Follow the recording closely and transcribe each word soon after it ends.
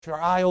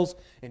trials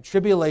and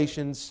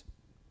tribulations,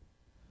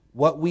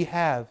 what we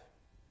have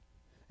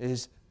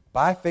is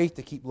by faith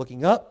to keep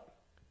looking up,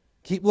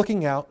 keep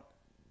looking out,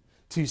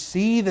 to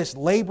see this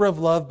labor of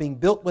love being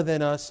built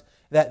within us,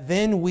 that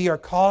then we are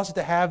caused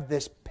to have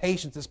this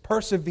patience, this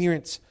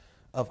perseverance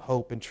of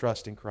hope and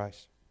trust in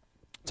Christ.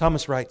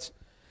 Thomas writes,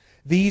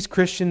 these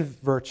Christian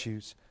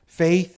virtues, faith,